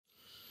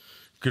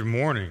Good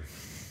morning.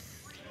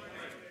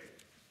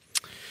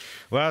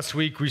 Last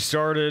week we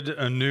started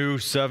a new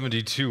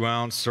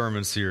 72-ounce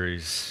sermon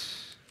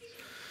series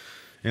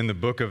in the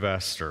book of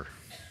Esther.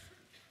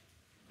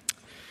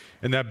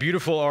 And that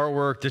beautiful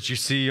artwork that you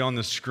see on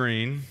the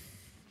screen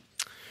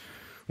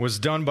was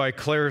done by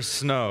Claire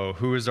Snow,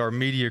 who is our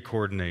media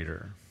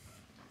coordinator.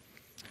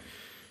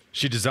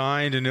 She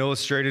designed and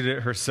illustrated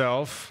it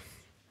herself.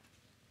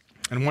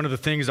 And one of the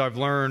things I've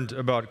learned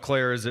about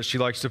Claire is that she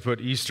likes to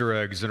put Easter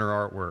eggs in her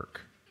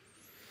artwork.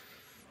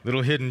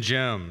 Little hidden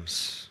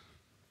gems.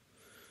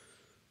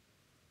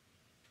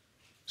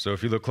 So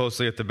if you look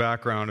closely at the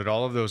background, at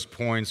all of those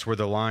points where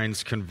the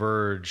lines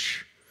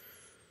converge,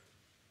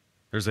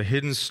 there's a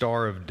hidden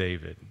star of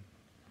David.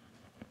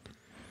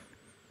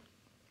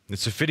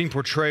 It's a fitting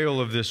portrayal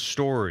of this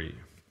story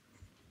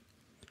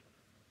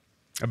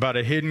about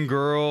a hidden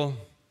girl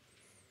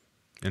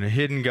and a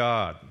hidden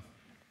God.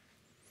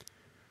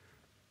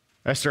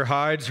 Esther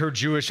hides her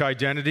Jewish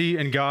identity,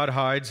 and God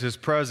hides his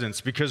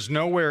presence, because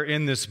nowhere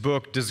in this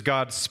book does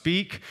God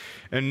speak,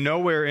 and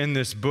nowhere in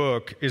this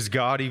book is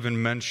God even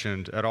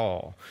mentioned at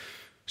all.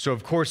 So,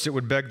 of course, it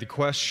would beg the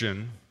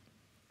question,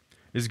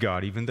 is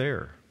God even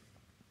there?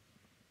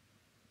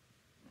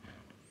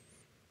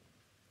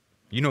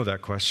 You know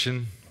that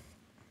question.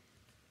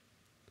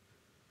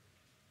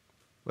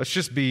 Let's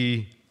just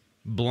be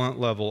blunt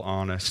level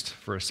honest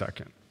for a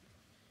second.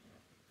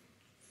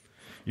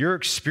 Your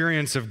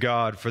experience of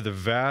God for the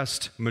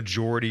vast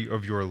majority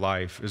of your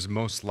life is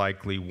most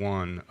likely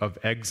one of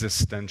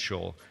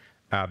existential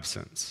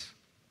absence.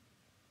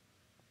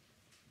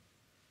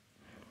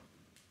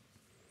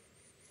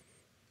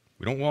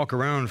 We don't walk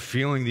around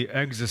feeling the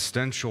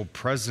existential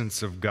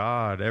presence of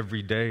God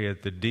every day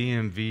at the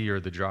DMV or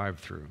the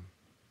drive-thru.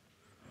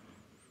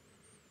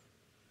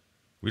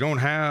 We don't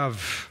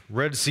have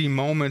Red Sea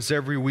moments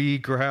every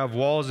week or have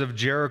Walls of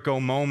Jericho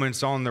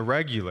moments on the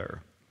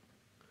regular.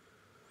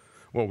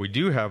 What we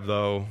do have,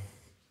 though,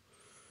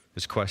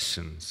 is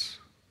questions.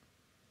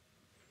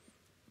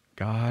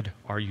 God,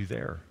 are you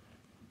there?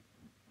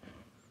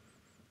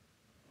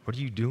 What are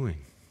you doing?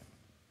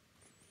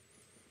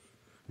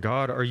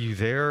 God, are you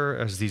there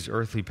as these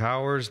earthly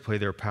powers play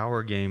their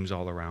power games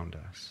all around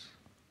us?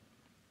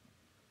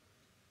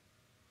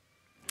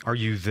 Are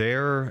you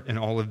there in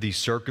all of these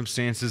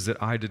circumstances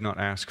that I did not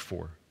ask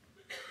for?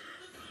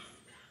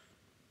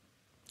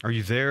 Are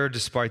you there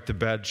despite the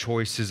bad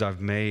choices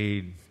I've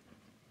made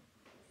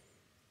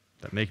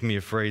that make me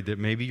afraid that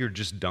maybe you're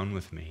just done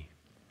with me?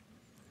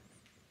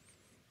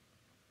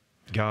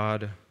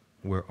 God,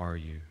 where are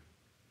you?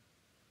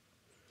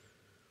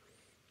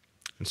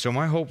 And so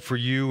my hope for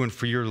you and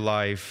for your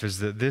life is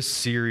that this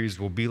series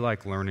will be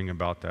like learning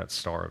about that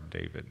Star of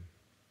David.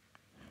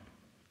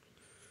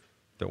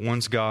 That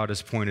once God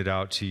has pointed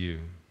out to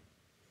you,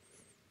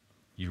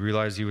 you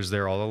realize he was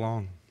there all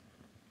along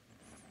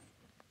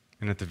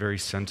and at the very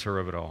center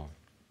of it all.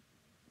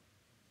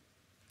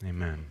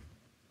 Amen.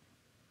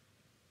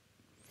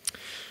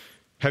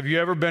 Have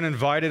you ever been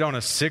invited on a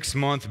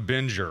 6-month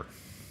binger?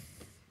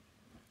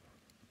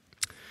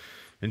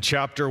 In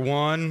chapter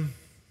 1,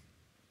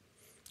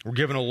 we're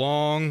given a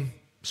long,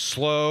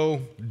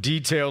 slow,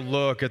 detailed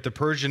look at the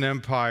Persian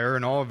Empire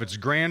and all of its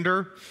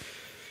grandeur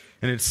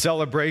and its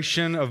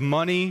celebration of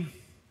money,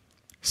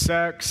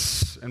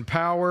 sex, and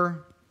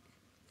power.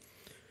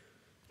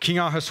 King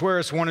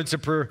Ahasuerus wanted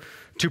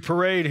to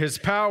parade his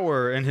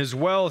power and his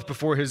wealth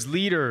before his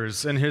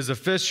leaders and his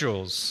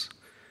officials.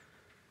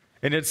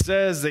 And it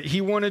says that he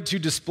wanted to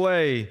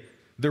display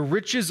the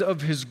riches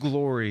of his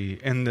glory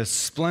and the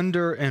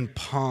splendor and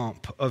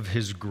pomp of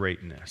his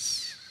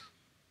greatness.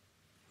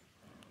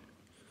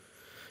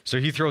 So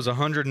he throws a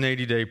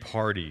 180-day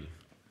party,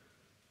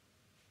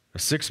 a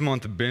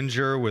 6-month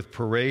binger with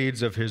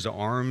parades of his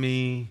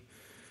army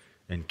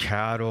and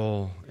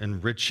cattle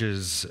and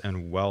riches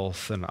and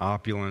wealth and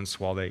opulence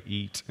while they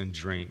eat and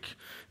drink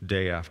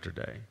day after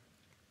day.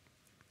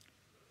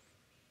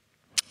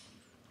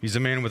 He's a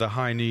man with a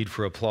high need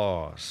for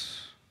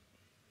applause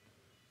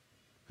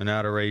and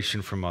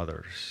adoration from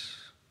others.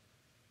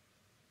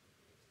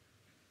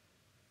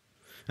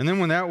 And then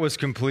when that was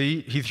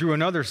complete, he threw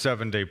another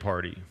 7-day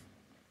party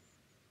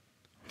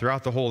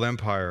throughout the whole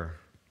empire,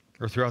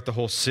 or throughout the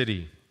whole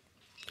city,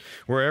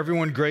 where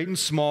everyone great and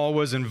small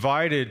was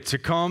invited to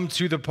come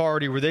to the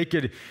party where they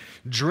could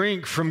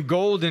drink from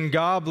golden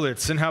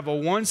goblets and have a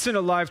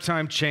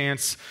once-in-a-lifetime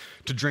chance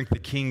to drink the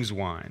king's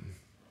wine.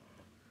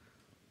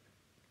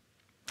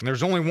 And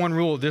there's only one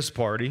rule at this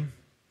party.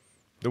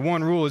 The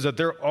one rule is that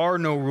there are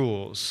no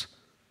rules.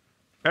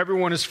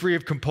 Everyone is free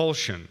of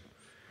compulsion.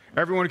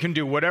 Everyone can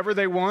do whatever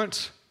they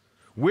want,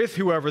 with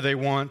whoever they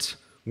want,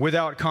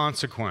 without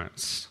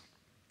consequence.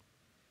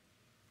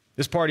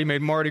 This party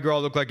made Mardi Gras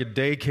look like a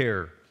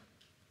daycare.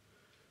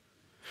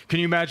 Can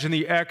you imagine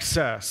the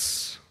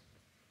excess,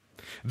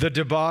 the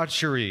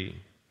debauchery,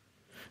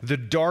 the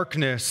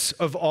darkness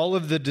of all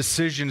of the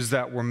decisions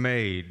that were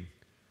made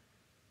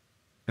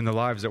and the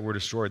lives that were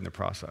destroyed in the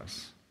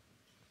process?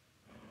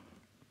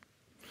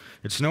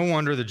 It's no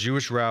wonder the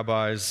Jewish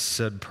rabbis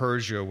said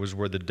Persia was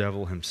where the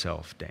devil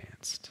himself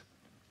danced.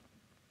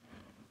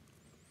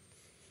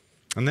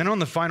 And then on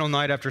the final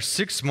night, after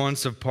 6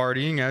 months of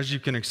partying, as you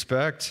can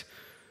expect,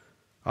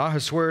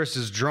 Ahasuerus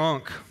is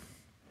drunk.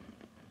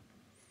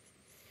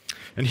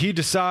 And he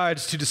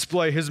decides to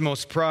display his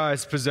most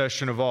prized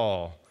possession of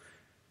all,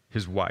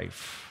 his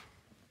wife,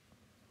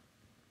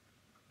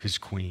 his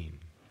queen,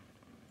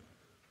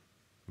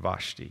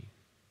 Vashti.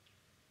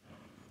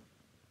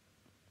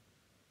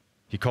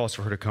 He calls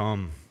for her to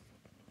come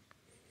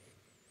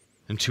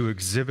and to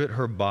exhibit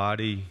her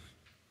body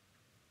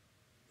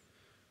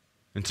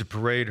and to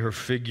parade her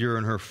figure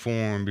and her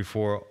form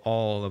before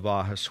all of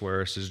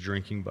Ahasuerus'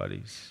 drinking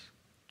buddies.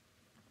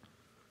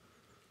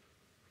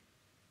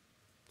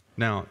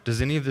 Now,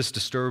 does any of this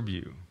disturb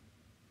you?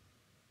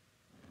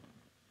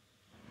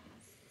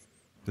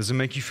 Does it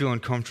make you feel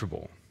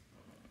uncomfortable?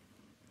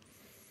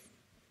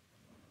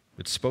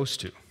 It's supposed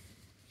to.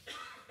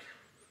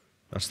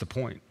 That's the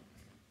point.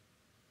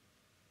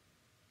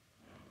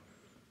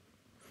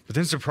 But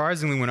then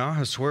surprisingly, when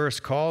Ahasuerus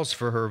calls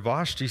for her,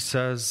 Vashti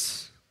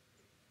says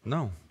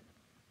no.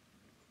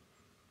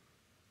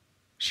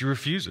 She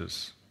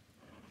refuses.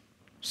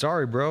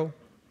 Sorry, bro.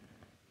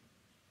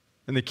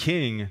 And the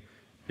king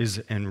is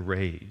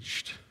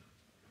enraged.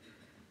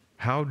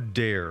 How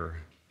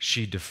dare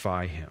she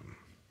defy him?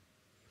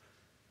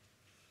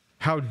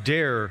 How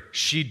dare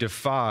she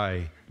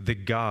defy the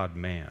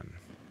God-man?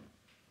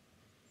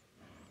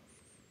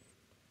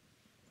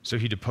 So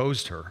he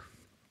deposed her.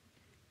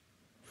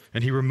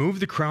 And he removed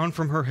the crown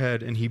from her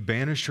head, and he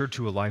banished her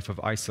to a life of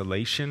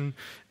isolation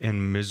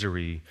and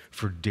misery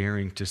for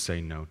daring to say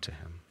no to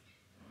him.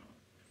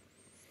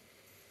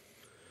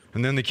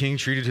 And then the king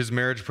treated his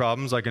marriage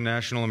problems like a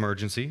national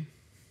emergency.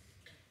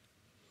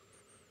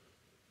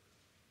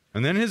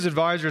 And then his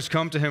advisors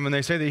come to him and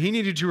they say that he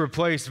needed to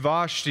replace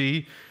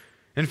Vashti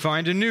and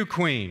find a new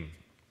queen.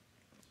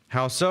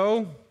 How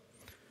so?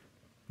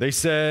 They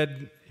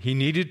said he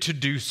needed to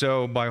do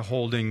so by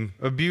holding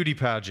a beauty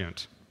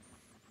pageant.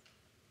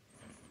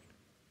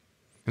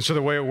 And so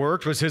the way it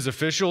worked was his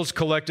officials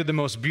collected the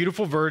most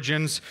beautiful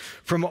virgins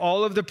from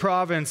all of the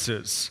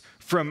provinces,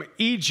 from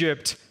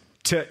Egypt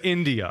to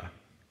India.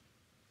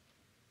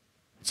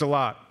 It's a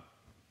lot.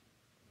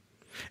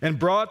 And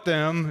brought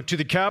them to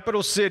the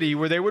capital city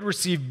where they would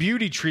receive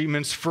beauty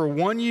treatments for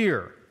 1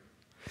 year.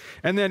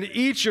 And then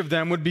each of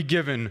them would be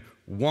given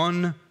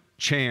one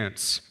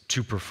chance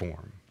to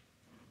perform.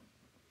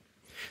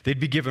 They'd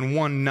be given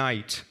one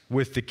night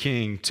with the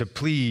king to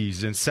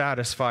please and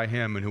satisfy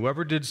him, and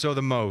whoever did so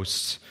the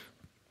most,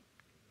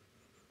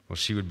 well,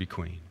 she would be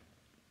queen.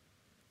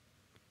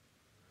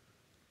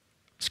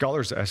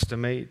 Scholars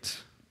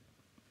estimate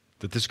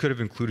that this could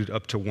have included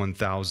up to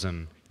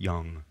 1,000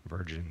 young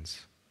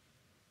virgins.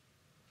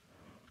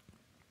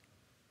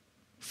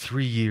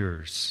 3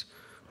 years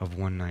of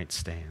one-night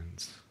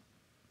stands.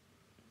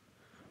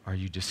 Are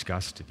you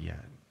disgusted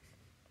yet?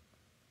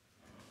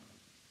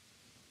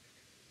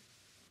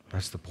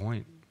 That's the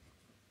point.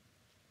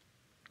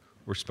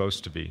 We're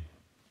supposed to be.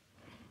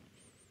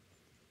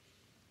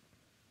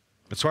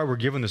 That's why we're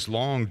given this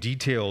long,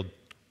 detailed,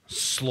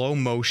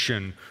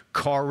 slow-motion,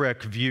 car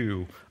wreck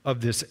view of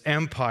this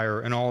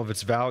empire and all of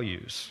its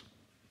values.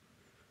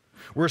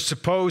 We're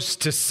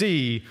supposed to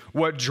see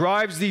what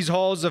drives these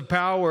halls of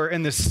power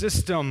and the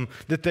system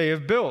that they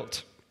have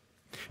built.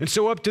 And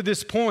so up to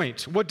this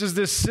point, what does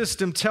this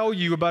system tell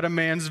you about a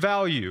man's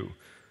value?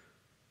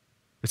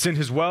 It's in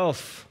his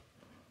wealth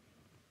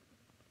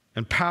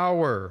and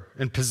power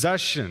and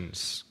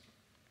possessions.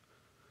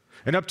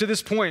 And up to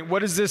this point, what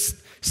does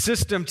this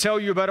system tell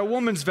you about a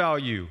woman's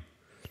value?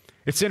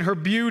 It's in her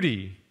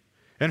beauty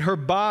and her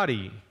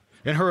body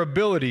and her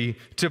ability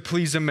to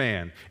please a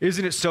man.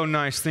 Isn't it so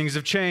nice things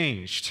have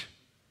changed?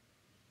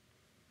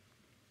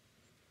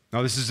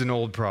 Now, this is an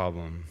old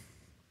problem.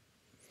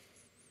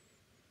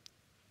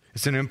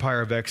 It's an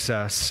empire of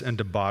excess and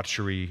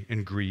debauchery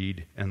and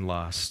greed and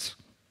lust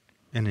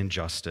and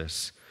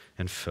injustice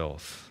and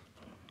filth.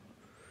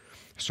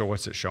 So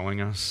what's it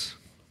showing us?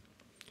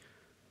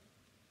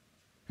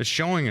 It's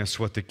showing us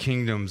what the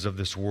kingdoms of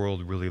this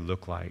world really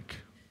look like.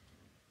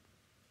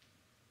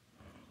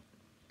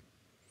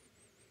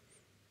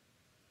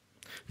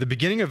 The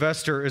beginning of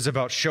Esther is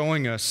about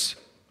showing us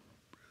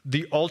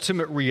the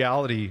ultimate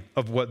reality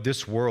of what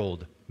this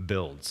world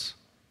builds.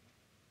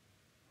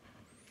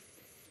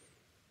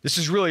 This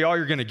is really all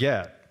you're going to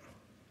get.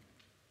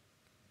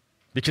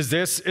 Because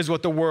this is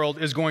what the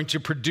world is going to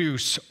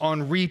produce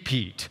on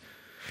repeat.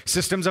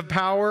 Systems of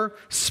power,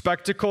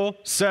 spectacle,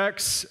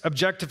 sex,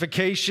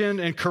 objectification,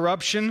 and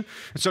corruption.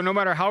 And so no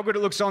matter how good it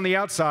looks on the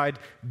outside,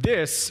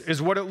 this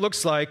is what it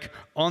looks like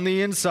on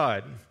the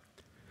inside.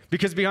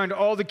 Because behind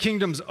all the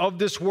kingdoms of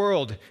this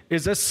world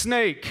is a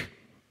snake,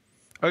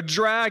 a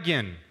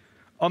dragon,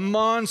 a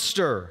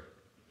monster.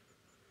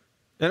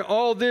 And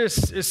all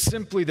this is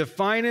simply the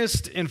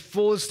finest and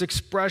fullest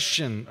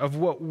expression of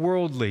what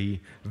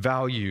worldly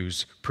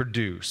values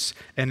produce.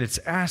 And it's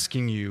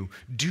asking you,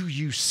 do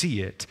you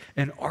see it?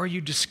 And are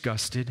you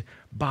disgusted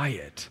by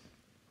it?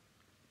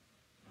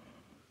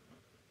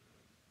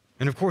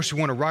 And of course, we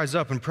want to rise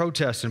up and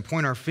protest and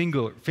point our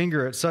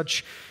finger at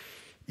such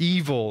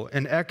evil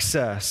and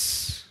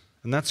excess.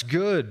 And that's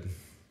good.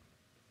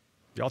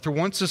 The author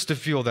wants us to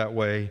feel that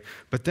way,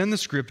 but then the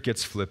script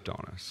gets flipped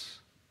on us.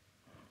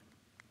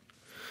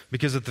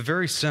 Because at the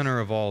very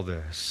center of all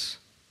this,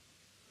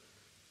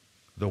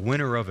 the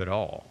winner of it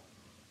all,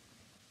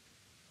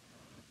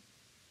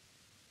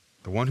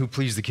 the one who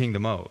pleased the king the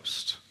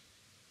most,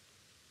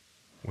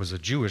 was a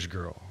Jewish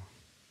girl,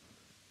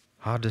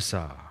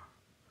 Hadassah,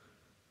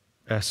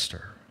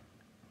 Esther.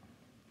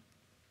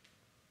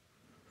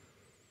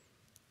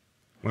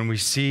 When we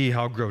see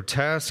how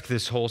grotesque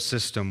this whole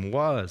system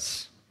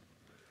was,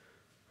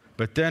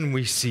 but then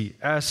we see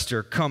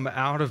Esther come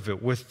out of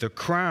it with the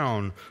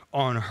crown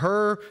on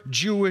her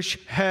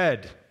Jewish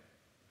head.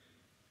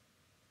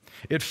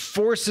 It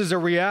forces a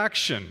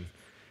reaction,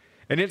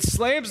 and it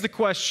slams the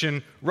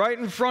question right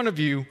in front of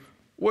you,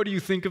 what do you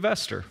think of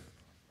Esther?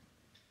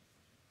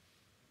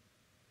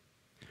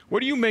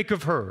 What do you make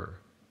of her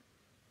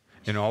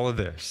in all of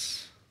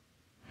this?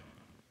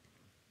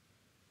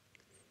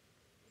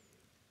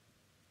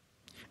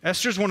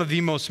 Esther's one of the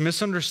most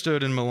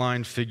misunderstood and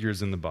maligned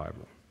figures in the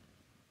Bible.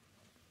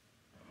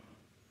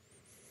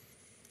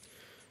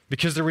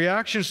 Because the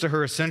reactions to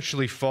her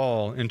essentially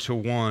fall into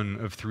one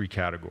of three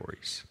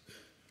categories.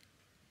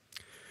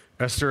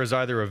 Esther is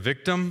either a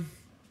victim,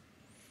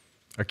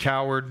 a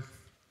coward,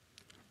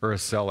 or a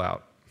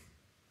sellout.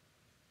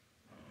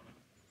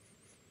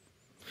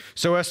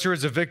 So Esther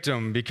is a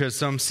victim because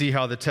some see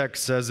how the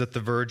text says that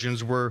the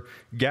virgins were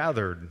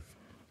gathered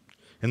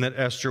and that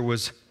Esther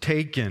was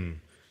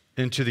taken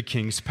into the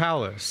king's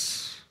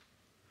palace.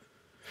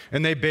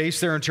 And they base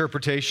their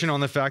interpretation on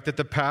the fact that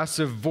the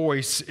passive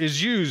voice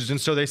is used. And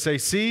so they say,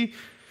 see,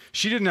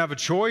 she didn't have a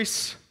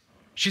choice.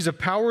 She's a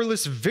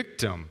powerless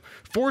victim,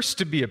 forced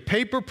to be a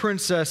paper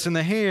princess in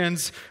the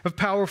hands of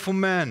powerful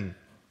men.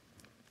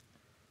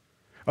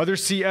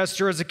 Others see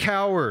Esther as a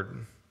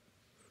coward.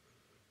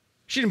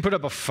 She didn't put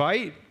up a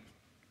fight.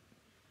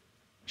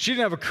 She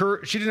didn't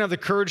have the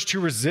courage to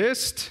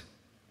resist.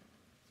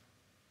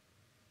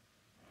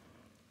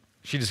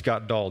 She just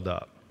got dolled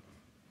up.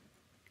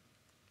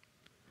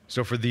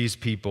 So for these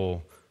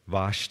people,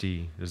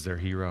 Vashti is their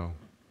hero.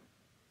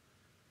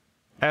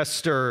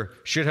 Esther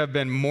should have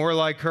been more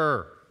like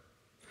her,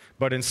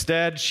 but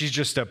instead she's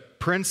just a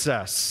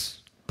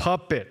princess,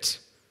 puppet,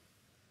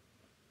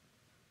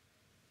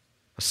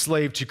 a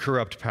slave to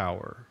corrupt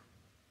power.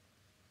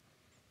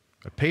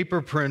 A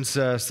paper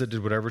princess that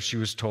did whatever she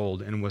was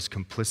told and was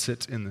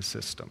complicit in the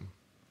system.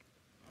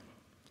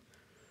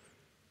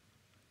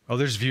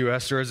 Others view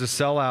Esther as a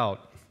sellout.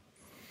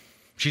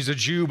 She's a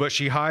Jew, but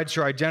she hides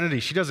her identity.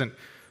 She doesn't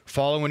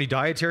follow any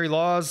dietary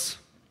laws.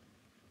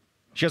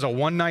 She has a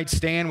one-night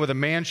stand with a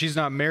man she's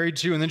not married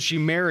to, and then she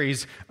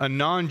marries a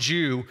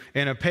non-Jew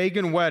in a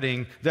pagan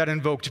wedding that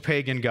invoked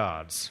pagan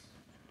gods.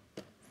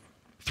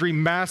 3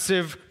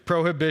 massive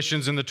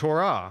prohibitions in the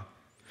Torah.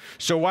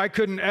 So why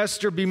couldn't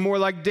Esther be more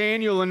like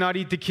Daniel and not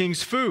eat the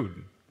king's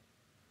food?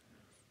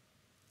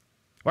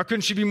 Why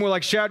couldn't she be more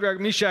like Shadrach,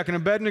 Meshach, and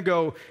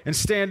Abednego and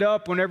stand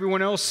up when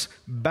everyone else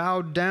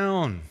bowed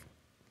down?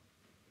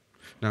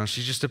 No,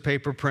 she's just a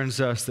paper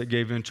princess that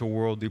gave in to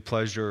worldly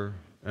pleasure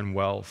and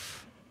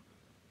wealth.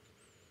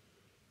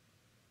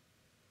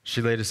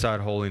 She laid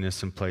aside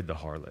holiness and played the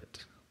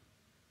harlot.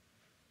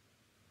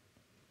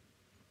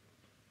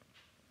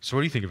 So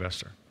what do you think of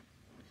Esther?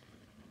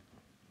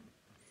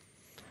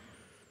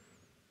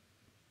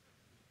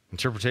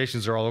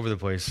 Interpretations are all over the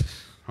place,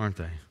 aren't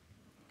they?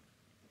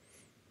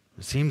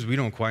 It seems we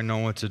don't quite know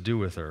what to do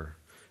with her,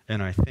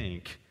 and I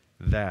think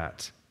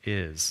that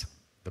is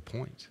the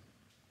point.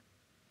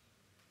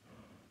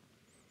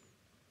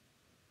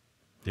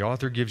 The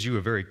author gives you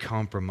a very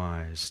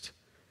compromised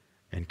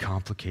and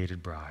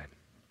complicated bride,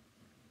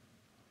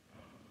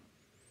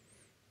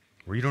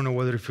 where you don't know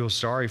whether to feel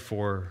sorry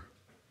for her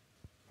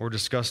or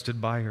disgusted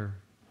by her.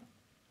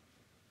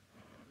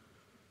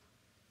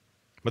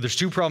 But there's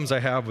 2 problems I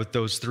have with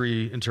those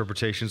 3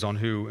 interpretations on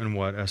who and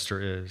what Esther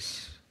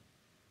is.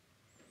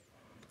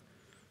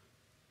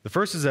 The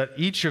first is that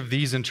each of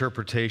these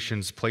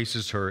interpretations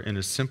places her in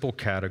a simple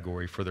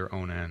category for their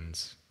own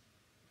ends.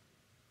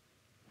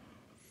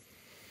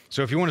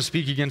 So if you want to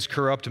speak against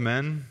corrupt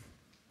men,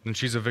 then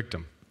she's a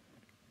victim.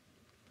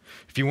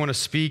 If you want to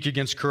speak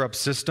against corrupt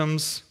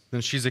systems,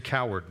 then she's a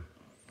coward.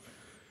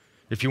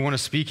 If you want to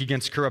speak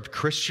against corrupt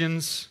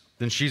Christians,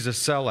 then she's a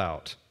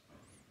sellout.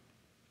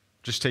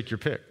 Just take your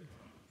pick.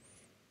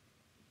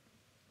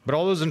 But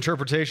all those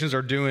interpretations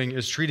are doing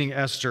is treating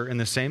Esther in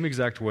the same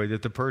exact way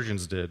that the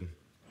Persians did.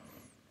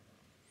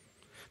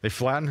 They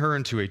flatten her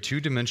into a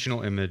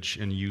 2-dimensional image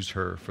and use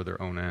her for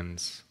their own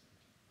ends.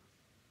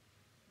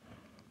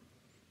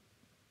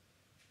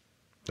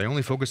 They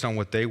only focus on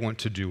what they want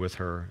to do with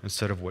her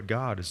instead of what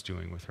God is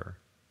doing with her.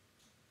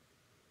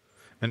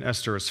 And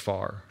Esther is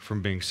far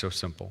from being so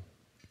simple.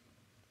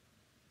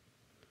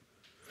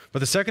 But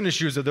the second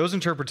issue is that those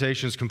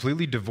interpretations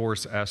completely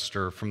divorce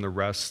Esther from the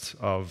rest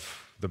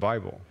of the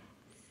Bible.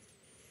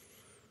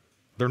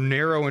 They're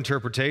narrow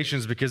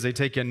interpretations because they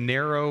take a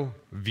narrow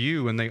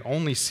view and they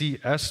only see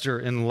Esther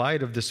in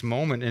light of this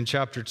moment in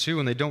chapter 2,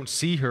 and they don't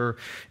see her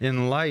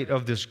in light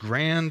of this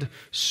grand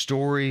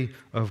story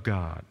of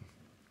God.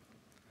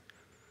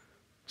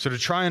 So to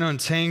try and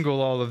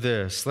untangle all of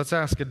this, let's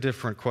ask a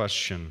different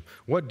question.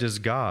 What does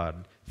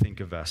God think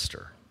of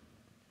Esther?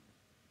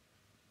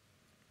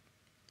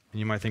 And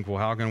you might think, well,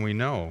 how can we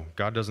know?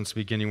 God doesn't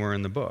speak anywhere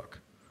in the book.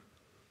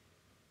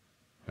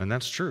 And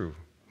that's true.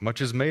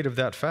 Much is made of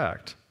that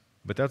fact.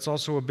 But that's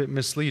also a bit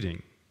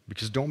misleading,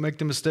 because don't make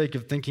the mistake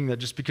of thinking that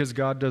just because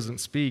God doesn't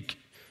speak,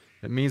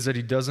 it means that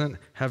he doesn't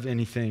have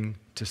anything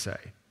to say.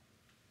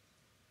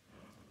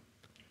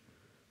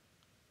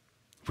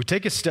 If we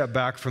take a step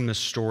back from this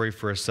story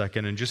for a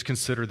second and just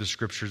consider the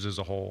scriptures as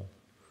a whole,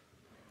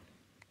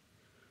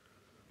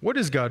 what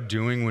is God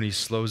doing when he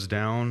slows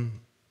down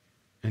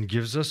and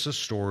gives us a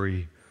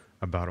story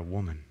about a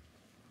woman?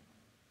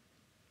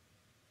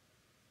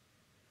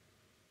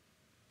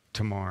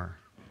 Tamar,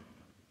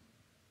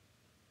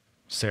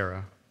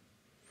 Sarah,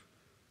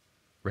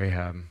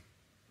 Rahab,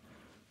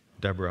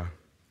 Deborah,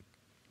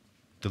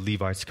 the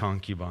Levite's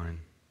concubine,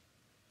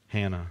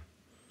 Hannah,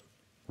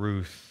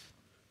 Ruth,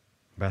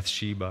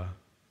 Bathsheba,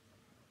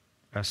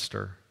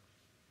 Esther,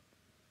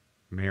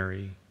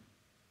 Mary.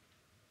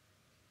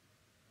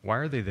 Why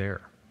are they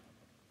there?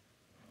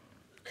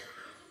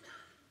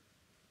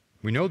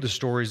 We know the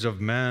stories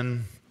of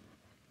men,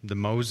 the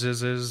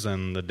Moseses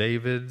and the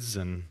Davids,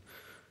 and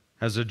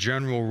as a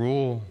general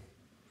rule,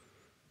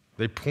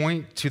 they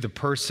point to the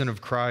person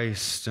of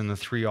Christ and the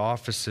three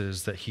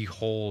offices that he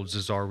holds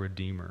as our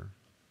Redeemer.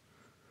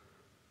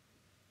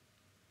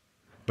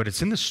 But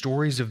it's in the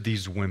stories of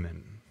these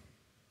women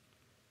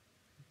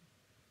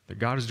that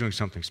God is doing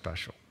something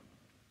special.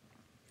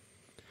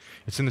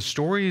 It's in the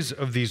stories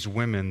of these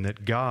women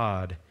that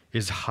God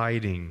is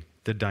hiding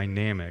the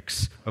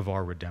dynamics of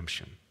our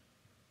redemption.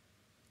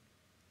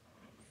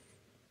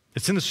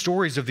 It's in the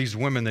stories of these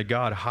women that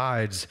God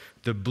hides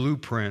the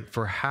blueprint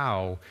for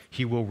how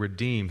he will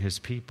redeem his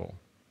people.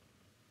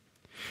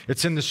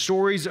 It's in the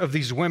stories of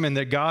these women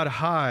that God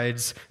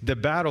hides the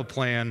battle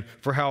plan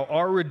for how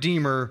our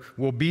Redeemer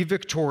will be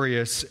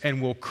victorious and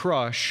will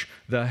crush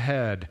the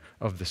head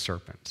of the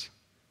serpent.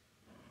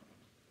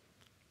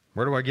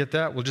 Where do I get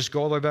that? We'll just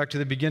go all the way back to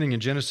the beginning in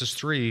Genesis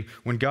 3,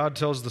 when God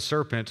tells the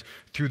serpent,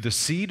 through the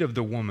seed of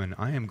the woman,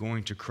 I am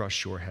going to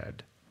crush your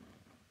head.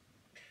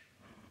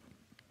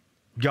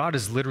 God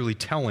is literally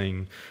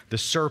telling the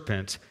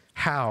serpent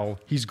how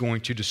he's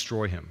going to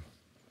destroy him.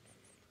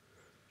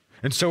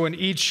 And so in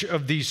each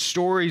of these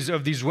stories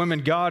of these women,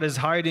 God is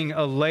hiding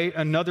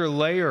another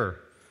layer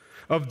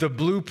of the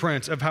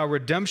blueprint of how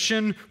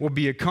redemption will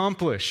be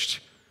accomplished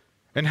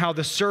and how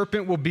the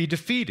serpent will be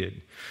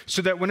defeated.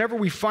 So that whenever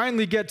we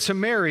finally get to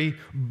Mary,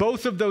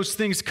 both of those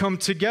things come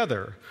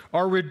together.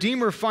 Our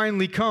Redeemer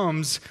finally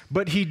comes,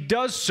 but he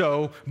does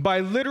so by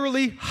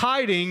literally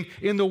hiding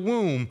in the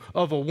womb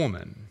of a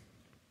woman.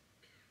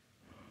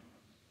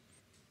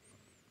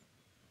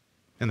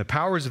 And the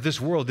powers of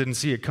this world didn't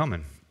see it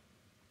coming.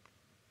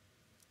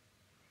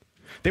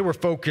 They were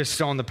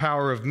focused on the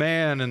power of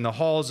man and the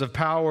halls of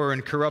power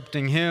and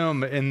corrupting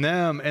him and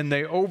them, and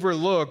they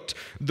overlooked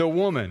the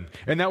woman.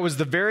 And that was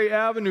the very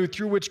avenue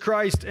through which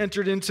Christ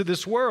entered into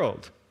this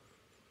world.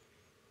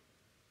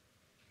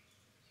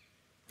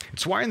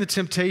 It's why in the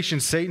temptation,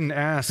 Satan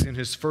asks in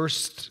his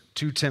first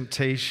two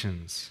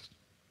temptations,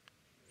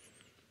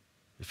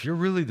 if you're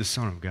really the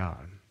Son of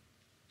God.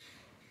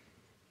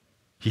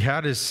 He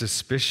had his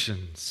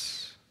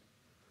suspicions,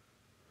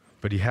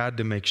 but he had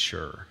to make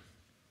sure.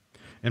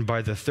 And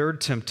by the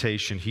third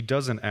temptation, he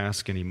doesn't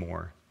ask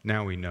anymore.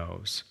 Now he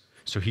knows.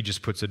 So he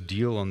just puts a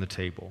deal on the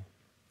table.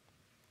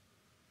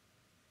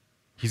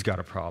 He's got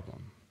a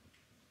problem.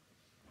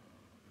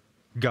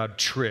 God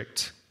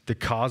tricked the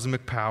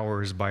cosmic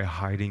powers by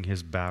hiding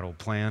his battle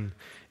plan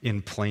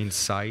in plain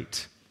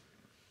sight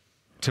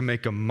to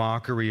make a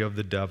mockery of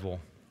the devil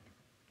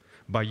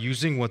by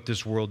using what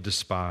this world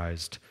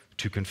despised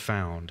to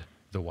confound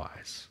the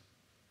wise.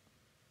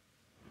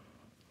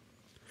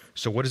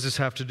 So what does this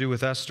have to do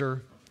with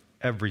Esther?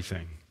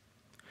 Everything.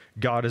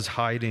 God is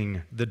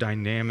hiding the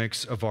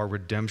dynamics of our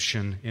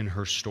redemption in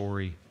her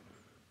story.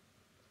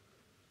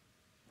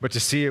 But to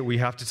see it, we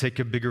have to take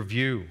a bigger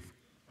view.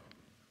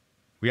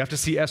 We have to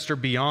see Esther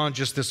beyond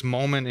just this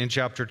moment in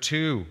chapter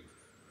 2.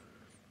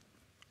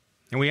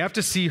 And we have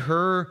to see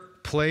her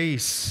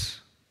place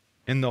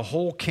in the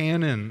whole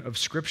canon of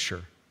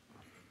Scripture.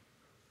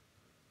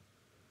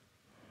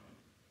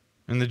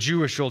 In the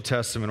Jewish Old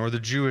Testament or the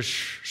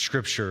Jewish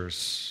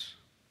Scriptures,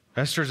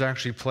 Esther is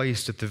actually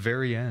placed at the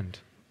very end.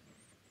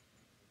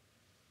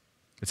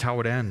 It's how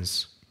it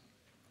ends.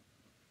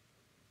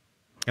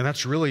 And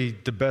that's really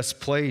the best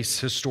place,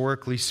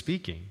 historically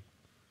speaking.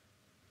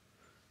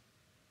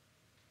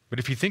 But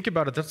if you think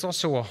about it, that's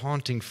also a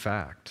haunting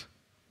fact.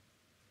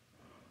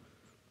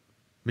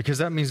 Because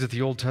that means that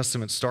the Old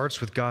Testament starts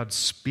with God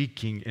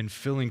speaking and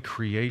filling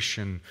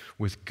creation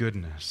with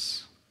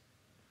goodness.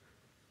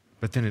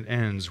 But then it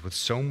ends with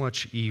so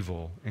much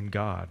evil and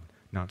God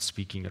not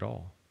speaking at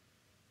all.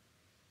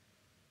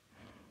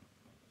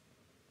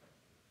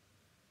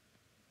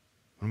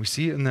 When we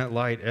see it in that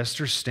light,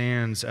 Esther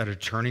stands at a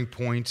turning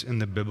point in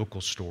the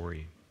biblical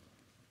story.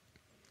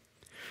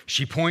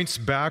 She points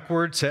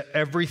backward to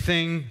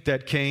everything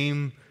that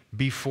came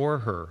before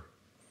her.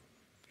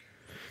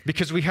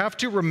 Because we have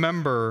to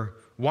remember,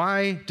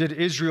 why did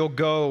Israel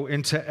go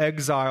into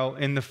exile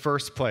in the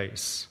first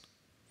place?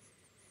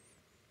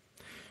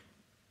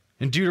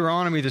 In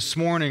Deuteronomy this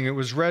morning, it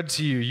was read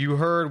to you. You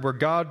heard where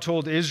God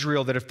told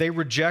Israel that if they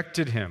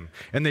rejected him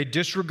and they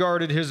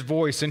disregarded his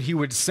voice, and he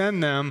would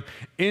send them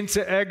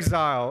into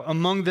exile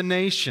among the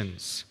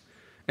nations.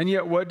 And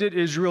yet, what did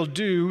Israel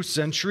do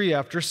century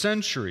after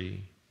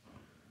century?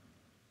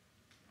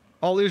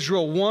 All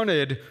Israel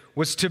wanted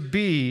was to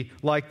be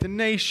like the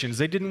nations.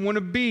 They didn't want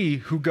to be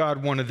who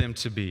God wanted them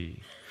to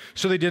be.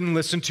 So they didn't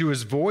listen to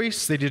his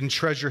voice. They didn't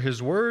treasure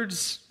his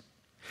words.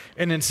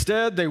 And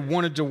instead, they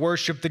wanted to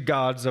worship the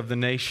gods of the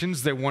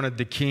nations. They wanted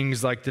the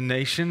kings like the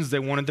nations. They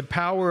wanted the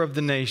power of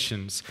the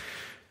nations.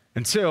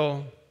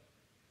 Until,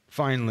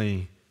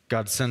 finally,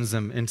 God sends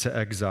them into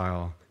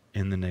exile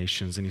in the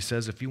nations. And he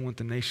says, if you want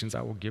the nations,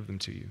 I will give them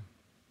to you.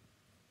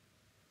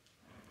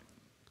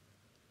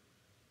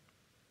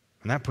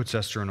 And that puts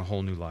Esther in a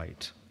whole new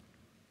light.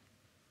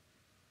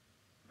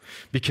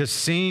 Because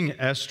seeing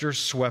Esther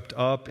swept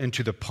up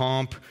into the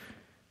pomp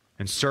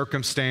and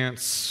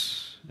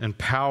circumstance and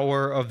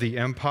power of the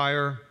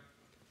empire,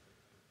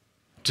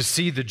 to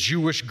see the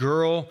Jewish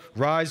girl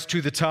rise to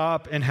the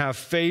top and have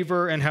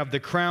favor and have the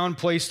crown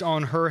placed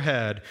on her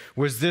head,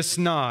 was this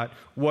not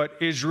what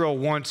Israel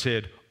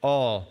wanted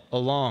all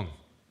along?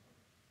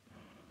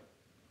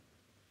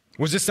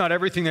 Was this not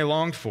everything they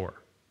longed for?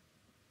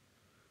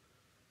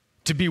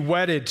 To be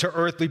wedded to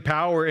earthly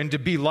power and to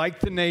be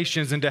like the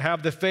nations and to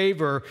have the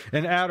favor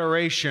and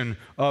adoration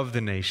of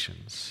the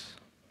nations.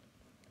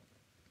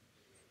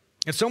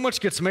 And so much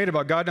gets made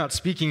about God not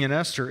speaking in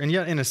Esther, and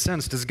yet, in a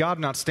sense, does God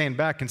not stand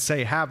back and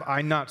say, have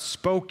I not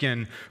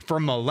spoken for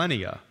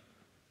millennia?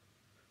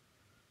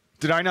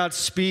 Did I not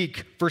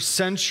speak for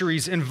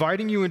centuries,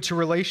 inviting you into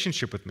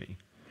relationship with me?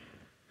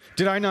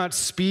 Did I not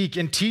speak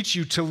and teach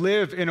you to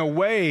live in a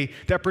way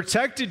that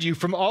protected you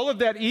from all of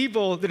that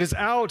evil that is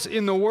out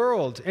in the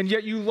world, and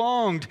yet you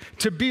longed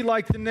to be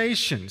like the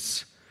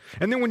nations?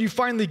 And then when you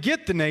finally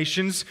get the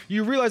nations,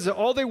 you realize that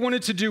all they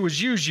wanted to do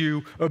was use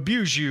you,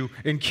 abuse you,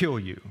 and kill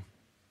you.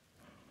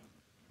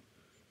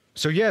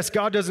 So yes,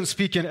 God doesn't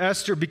speak in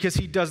Esther because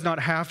he does not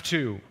have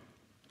to.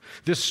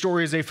 This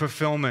story is a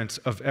fulfillment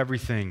of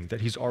everything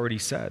that he's already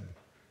said.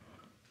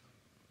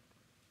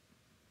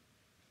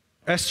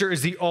 Esther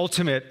is the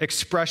ultimate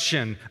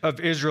expression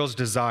of Israel's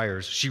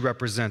desires. She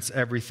represents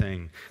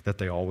everything that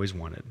they always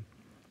wanted.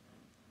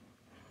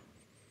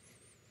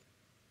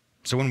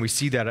 So when we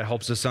see that, it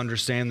helps us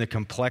understand the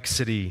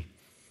complexity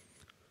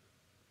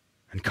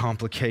and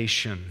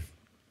complication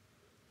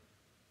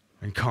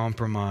and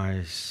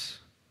compromise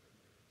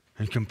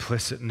and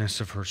complicitness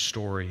of her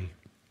story.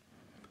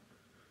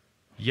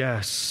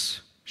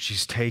 Yes,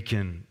 she's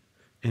taken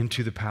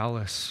into the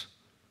palace,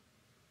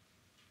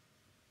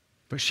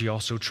 but she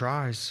also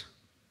tries.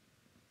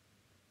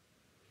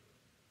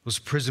 Those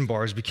prison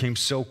bars became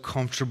so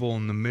comfortable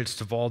in the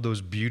midst of all those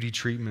beauty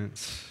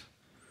treatments,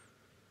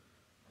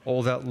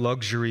 all that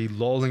luxury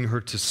lulling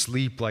her to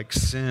sleep like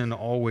sin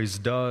always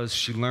does.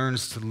 She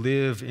learns to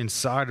live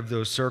inside of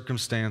those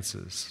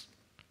circumstances,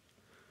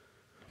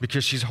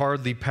 because she's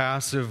hardly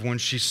passive when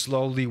she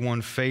slowly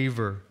won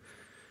favor.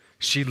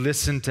 She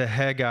listened to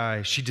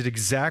Haggai. She did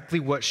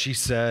exactly what she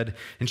said,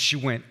 and she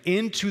went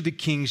into the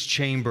king's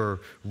chamber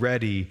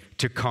ready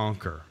to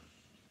conquer.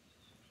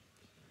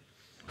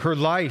 Her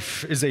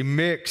life is a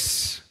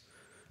mix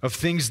of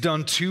things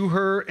done to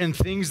her and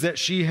things that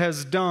she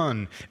has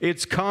done.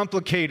 It's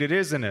complicated,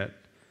 isn't it?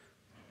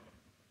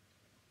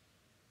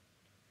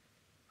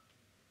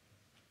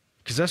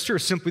 Because Esther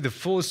is simply the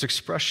fullest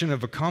expression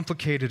of a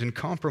complicated and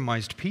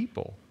compromised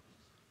people.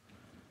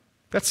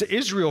 That's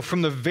Israel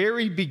from the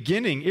very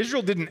beginning.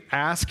 Israel didn't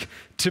ask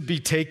to be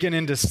taken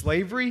into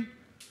slavery.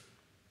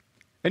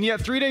 And yet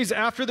 3 days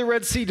after the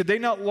Red Sea, did they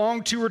not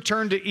long to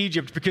return to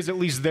Egypt because at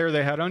least there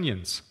they had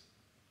onions?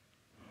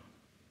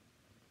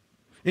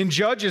 In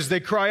Judges, they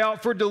cry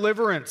out for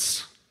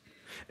deliverance.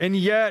 And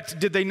yet,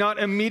 did they not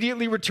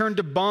immediately return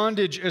to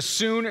bondage as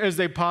soon as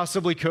they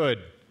possibly could?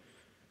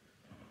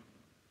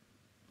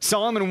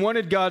 Solomon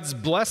wanted God's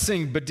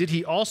blessing, but did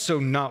he also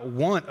not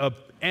want an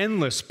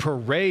endless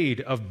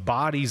parade of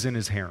bodies in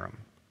his harem?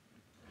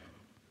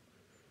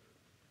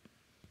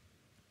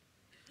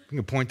 You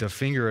can point the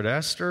finger at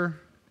Esther.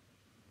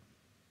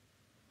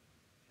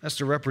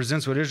 Esther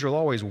represents what Israel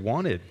always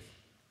wanted.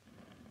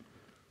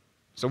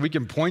 So we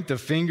can point the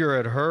finger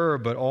at her,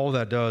 but all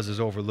that does is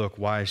overlook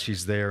why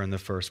she's there in the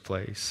first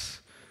place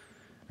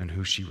and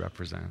who she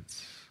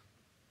represents.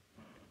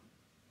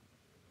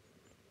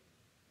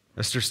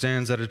 Esther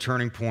stands at a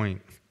turning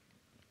point.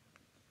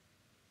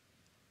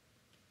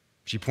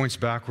 She points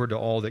backward to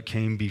all that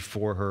came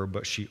before her,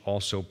 but she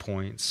also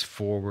points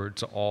forward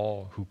to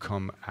all who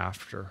come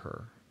after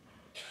her.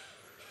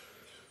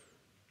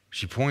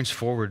 She points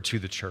forward to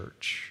the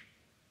church.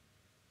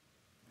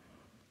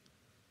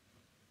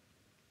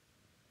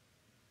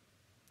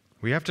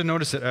 We have to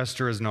notice that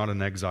Esther is not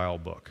an exile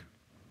book.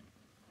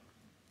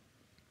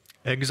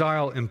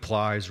 Exile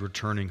implies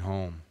returning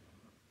home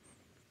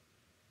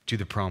to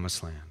the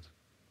promised land,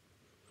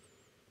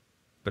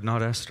 but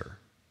not Esther.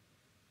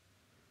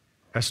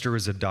 Esther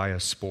is a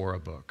diaspora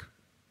book.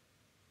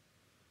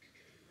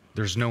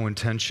 There's no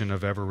intention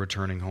of ever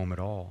returning home at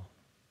all.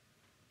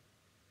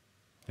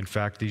 In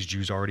fact, these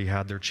Jews already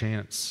had their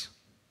chance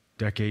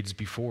decades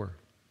before.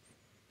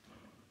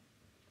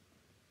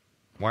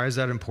 Why is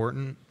that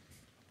important?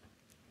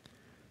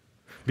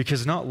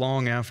 Because not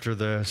long after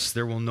this,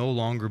 there will no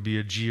longer be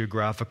a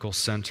geographical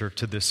center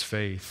to this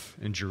faith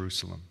in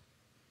Jerusalem.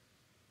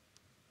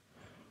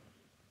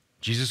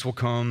 Jesus will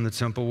come, the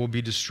temple will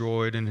be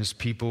destroyed, and his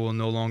people will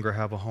no longer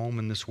have a home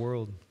in this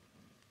world.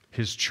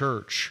 His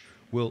church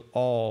will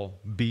all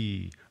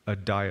be a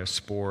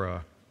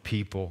diaspora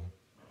people,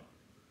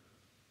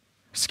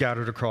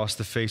 scattered across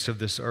the face of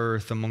this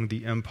earth among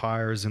the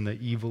empires and the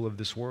evil of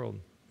this world,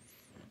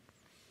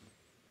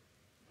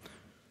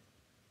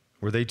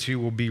 where they too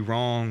will be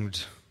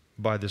wronged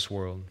by this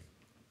world.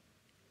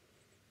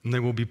 And they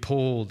will be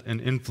pulled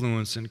and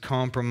influenced and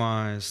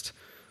compromised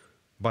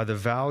by the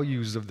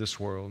values of this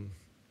world.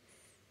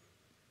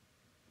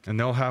 And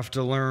they'll have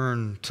to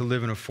learn to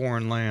live in a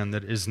foreign land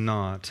that is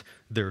not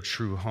their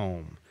true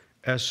home.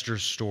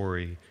 Esther's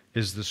story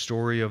is the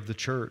story of the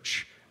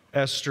church.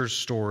 Esther's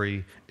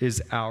story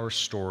is our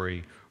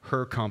story.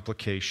 Her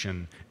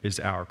complication is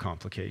our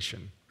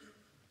complication.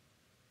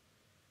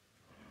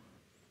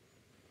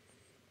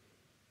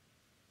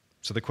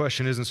 So the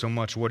question isn't so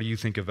much, what do you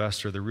think of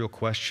Esther? The real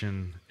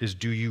question is,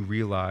 do you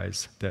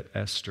realize that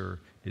Esther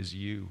is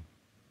you?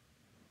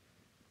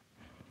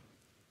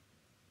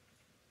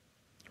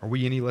 Are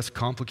we any less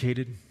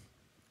complicated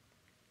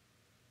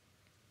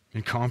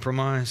and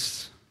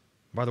compromised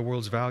by the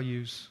world's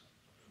values?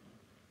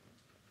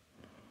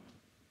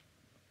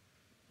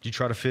 Do you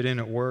try to fit in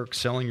at work,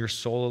 selling your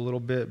soul a little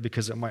bit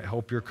because it might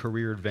help your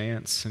career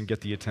advance and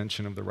get the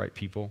attention of the right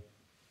people?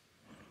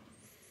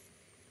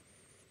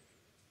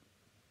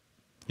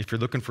 If you're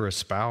looking for a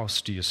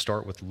spouse, do you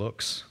start with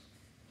looks?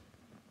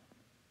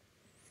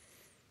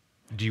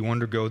 Do you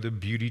undergo the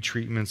beauty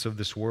treatments of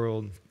this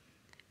world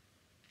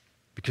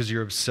because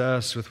you're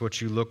obsessed with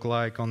what you look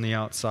like on the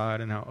outside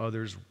and how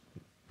others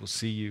will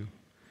see you?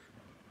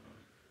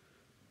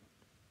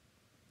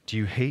 Do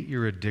you hate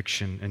your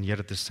addiction and yet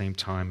at the same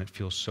time it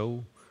feels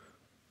so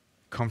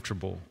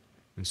comfortable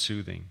and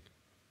soothing?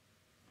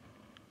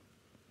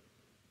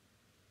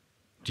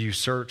 Do you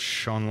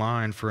search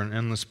online for an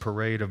endless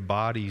parade of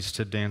bodies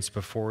to dance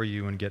before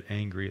you and get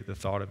angry at the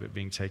thought of it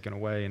being taken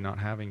away and not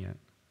having it?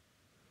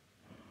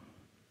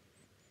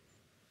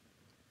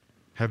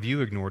 Have you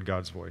ignored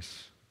God's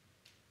voice?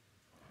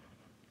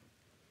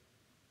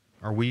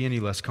 Are we any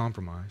less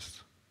compromised?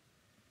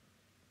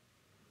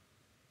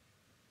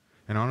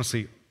 And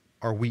honestly,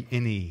 are we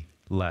any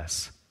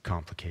less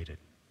complicated?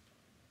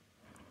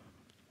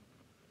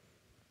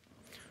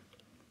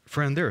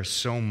 Friend, there is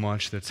so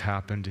much that's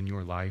happened in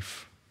your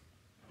life.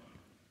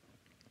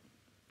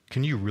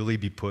 Can you really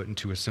be put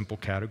into a simple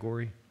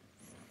category?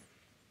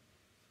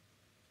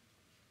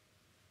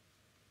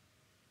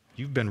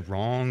 You've been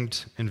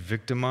wronged and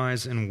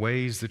victimized in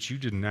ways that you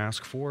didn't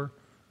ask for.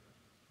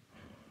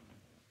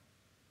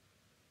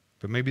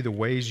 But maybe the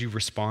ways you've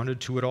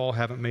responded to it all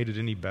haven't made it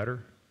any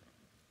better.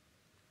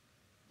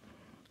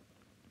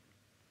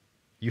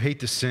 You hate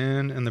the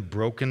sin and the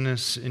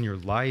brokenness in your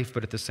life,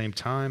 but at the same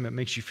time, it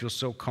makes you feel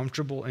so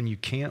comfortable and you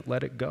can't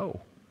let it go.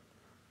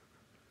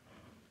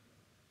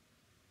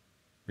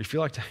 You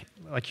feel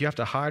like you have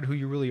to hide who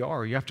you really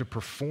are. You have to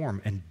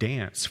perform and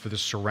dance for the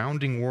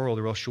surrounding world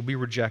or else you'll be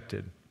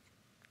rejected.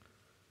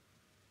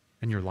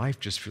 And your life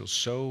just feels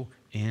so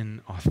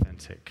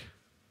inauthentic.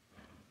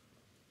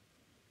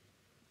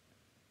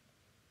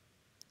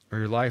 Or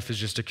your life is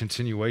just a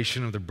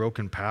continuation of the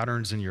broken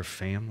patterns in your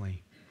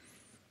family.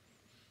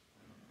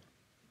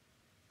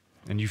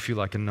 And you feel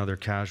like another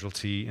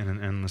casualty in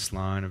an endless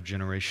line of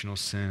generational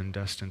sin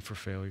destined for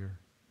failure.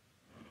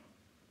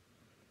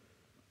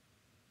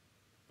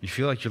 You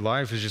feel like your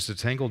life is just a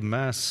tangled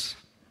mess.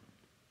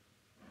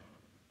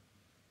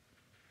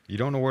 You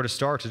don't know where to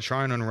start to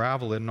try and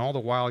unravel it, and all the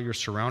while you're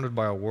surrounded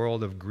by a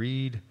world of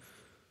greed,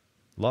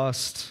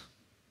 lust,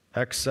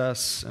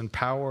 excess, and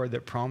power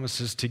that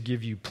promises to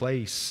give you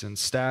place and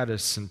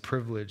status and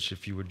privilege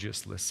if you would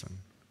just listen.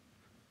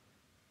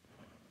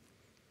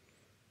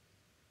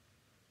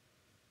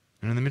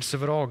 And in the midst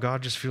of it all,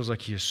 God just feels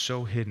like he is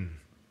so hidden.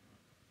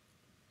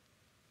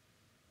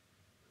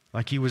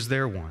 Like he was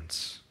there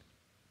once.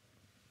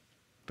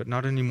 But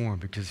not anymore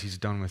because he's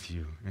done with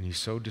you and he's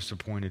so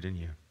disappointed in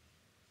you.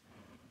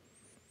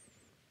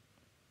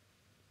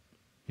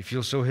 You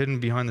feel so hidden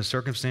behind the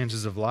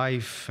circumstances of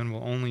life and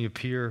will only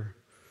appear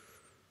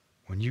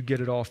when you get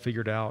it all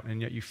figured out,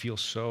 and yet you feel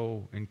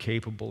so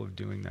incapable of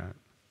doing that.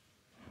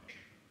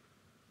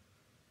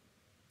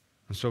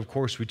 And so, of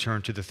course, we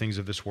turn to the things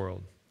of this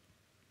world.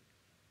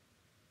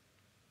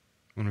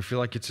 When we feel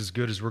like it's as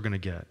good as we're going to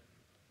get,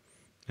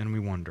 and we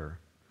wonder,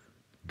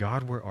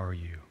 God, where are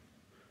you?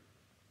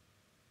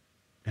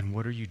 And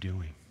what are you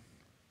doing?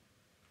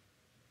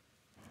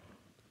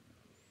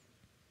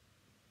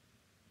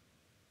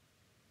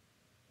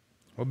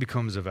 What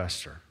becomes of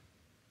Esther?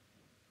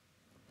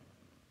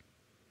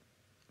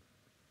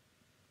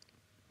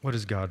 What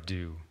does God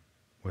do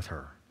with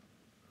her?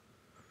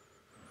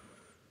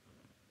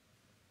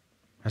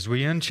 As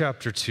we end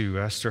chapter 2,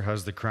 Esther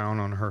has the crown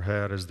on her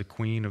head as the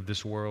queen of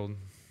this world,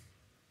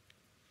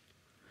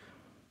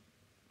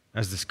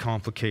 as this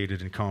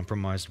complicated and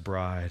compromised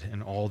bride,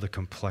 and all the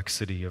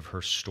complexity of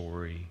her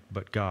story.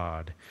 But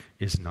God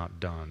is not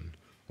done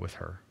with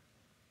her.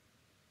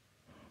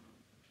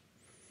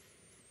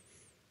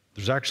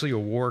 There's actually a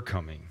war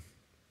coming.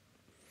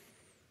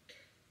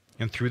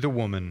 And through the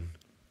woman,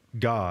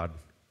 God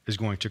is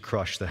going to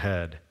crush the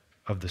head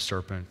of the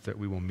serpent that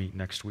we will meet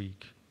next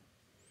week.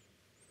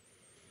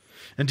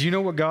 And do you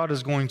know what God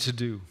is going to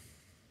do?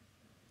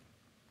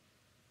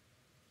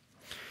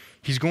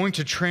 He's going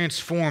to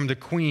transform the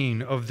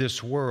queen of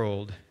this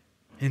world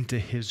into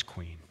his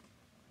queen.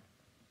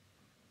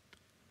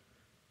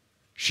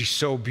 She's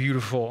so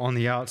beautiful on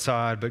the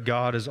outside, but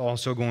God is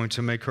also going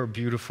to make her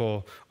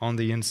beautiful on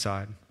the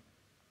inside.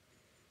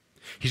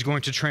 He's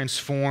going to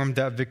transform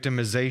that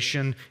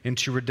victimization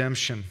into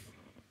redemption.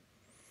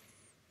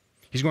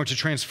 He's going to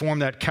transform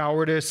that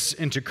cowardice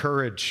into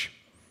courage.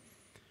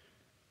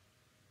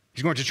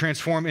 He's going to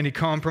transform any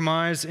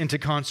compromise into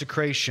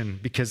consecration,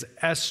 because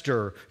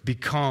Esther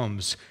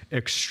becomes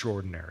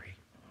extraordinary.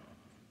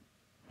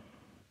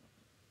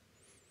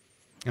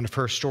 And if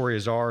her story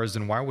is ours,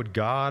 then why would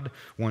God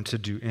want to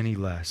do any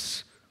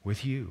less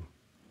with you?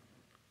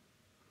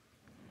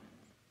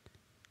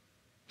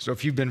 So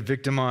if you've been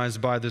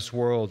victimized by this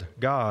world,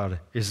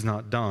 God is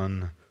not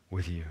done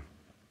with you.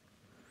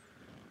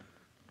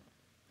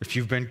 If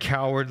you've been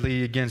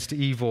cowardly against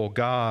evil,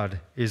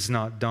 God is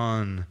not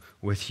done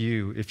with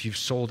you. If you've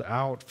sold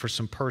out for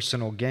some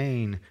personal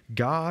gain,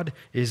 God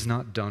is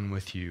not done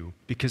with you,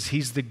 because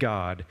he's the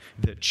God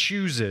that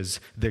chooses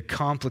the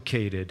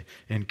complicated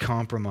and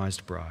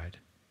compromised bride.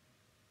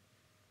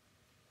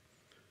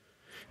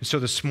 And so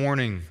this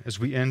morning, as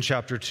we end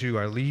chapter 2,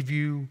 I leave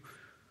you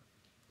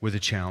with a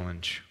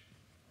challenge.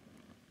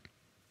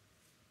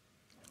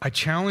 I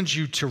challenge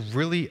you to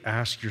really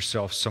ask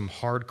yourself some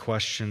hard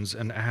questions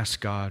and ask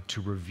God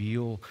to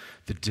reveal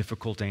the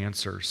difficult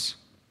answers.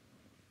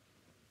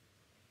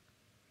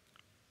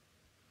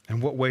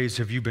 In what ways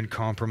have you been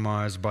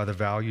compromised by the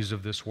values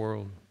of this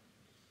world?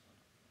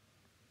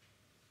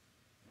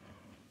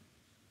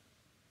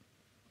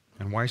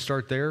 And why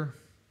start there?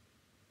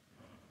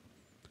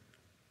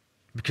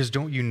 Because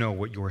don't you know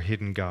what your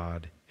hidden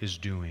God is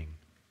doing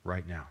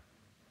right now?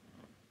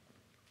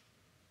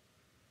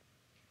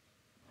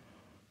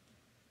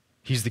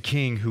 He's the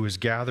king who is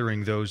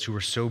gathering those who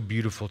are so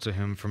beautiful to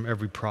him from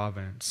every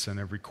province and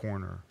every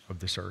corner of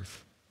this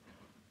earth.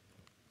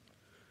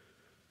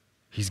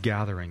 He's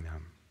gathering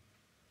them,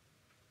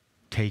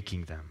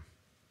 taking them,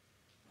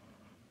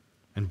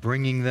 and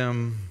bringing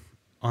them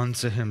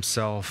unto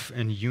himself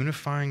and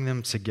unifying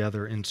them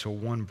together into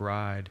one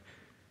bride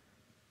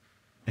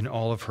in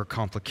all of her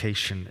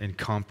complication and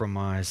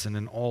compromise and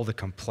in all the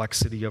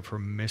complexity of her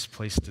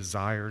misplaced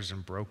desires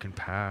and broken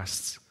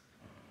pasts.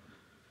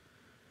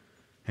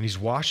 And he's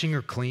washing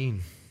her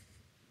clean.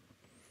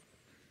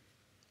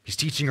 He's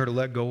teaching her to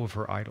let go of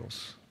her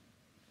idols.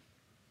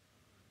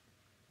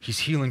 He's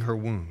healing her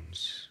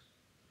wounds.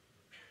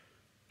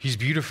 He's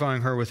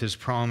beautifying her with his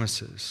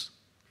promises.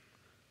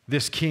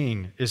 This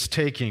king is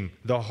taking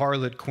the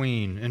harlot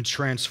queen and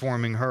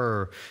transforming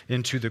her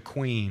into the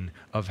queen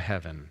of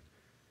heaven.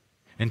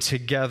 And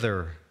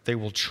together they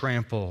will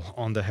trample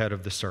on the head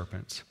of the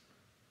serpent.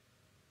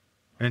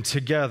 And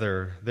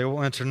together they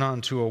will enter not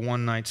into a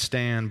one-night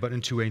stand, but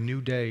into a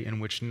new day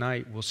in which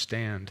night will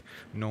stand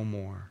no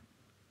more.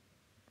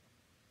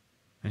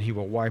 And he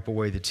will wipe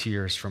away the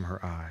tears from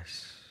her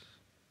eyes.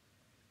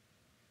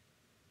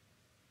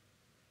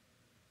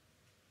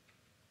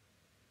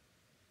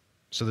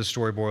 So the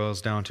story boils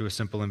down to a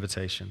simple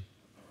invitation.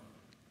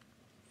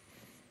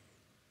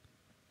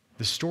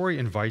 The story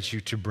invites you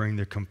to bring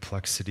the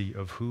complexity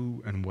of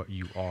who and what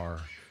you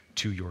are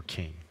to your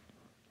king.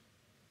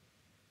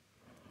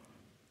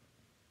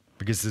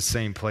 Because it's the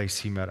same place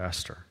he met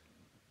Esther.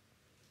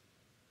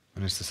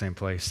 And it's the same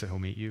place that he'll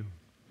meet you.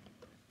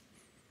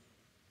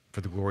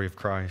 For the glory of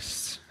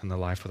Christ and the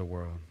life of the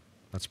world.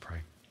 Let's pray.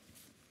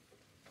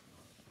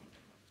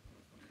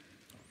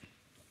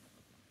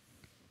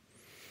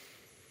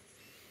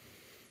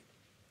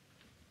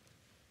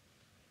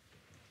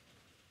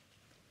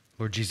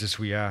 Lord Jesus,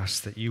 we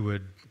ask that you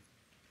would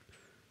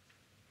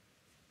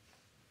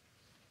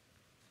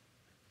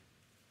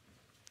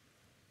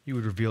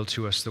reveal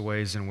to us the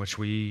ways in which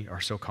we are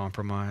so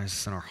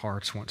compromised and our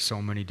hearts want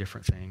so many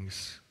different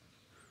things.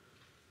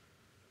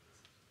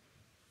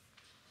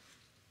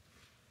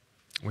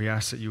 We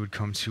ask that you would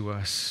come to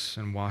us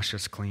and wash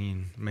us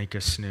clean, make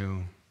us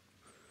new,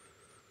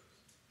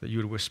 that you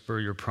would whisper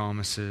your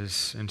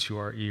promises into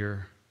our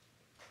ear,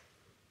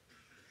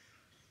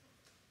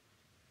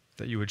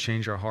 that you would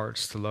change our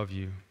hearts to love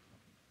you.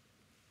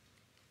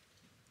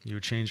 You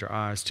would change our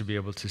eyes to be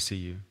able to see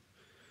you.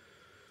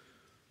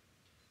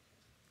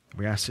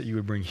 We ask that you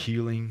would bring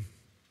healing.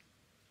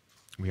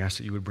 We ask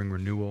that you would bring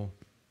renewal.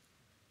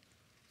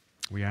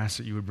 We ask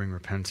that you would bring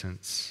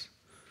repentance.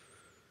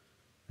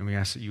 And we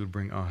ask that you would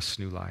bring us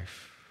new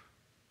life.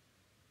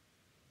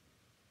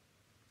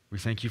 We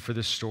thank you for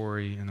this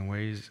story and the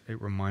ways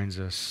it reminds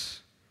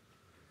us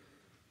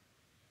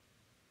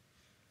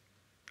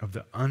of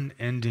the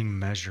unending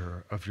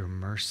measure of your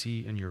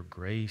mercy and your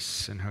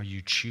grace and how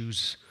you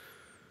choose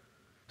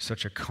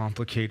such a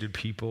complicated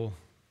people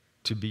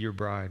to be your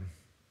bride.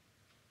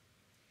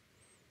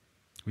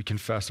 We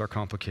confess our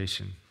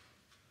complication.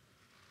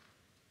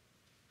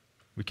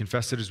 We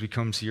confess it as we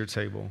come to your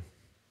table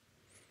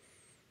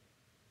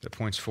that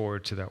points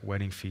forward to that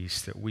wedding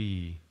feast that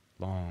we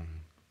long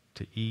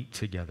to eat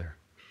together,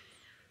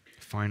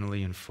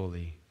 finally and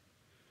fully.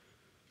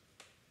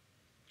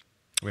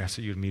 We ask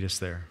that you would meet us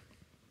there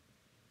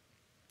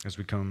as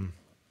we come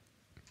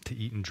to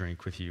eat and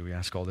drink with you. We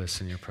ask all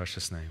this in your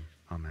precious name.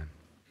 Amen.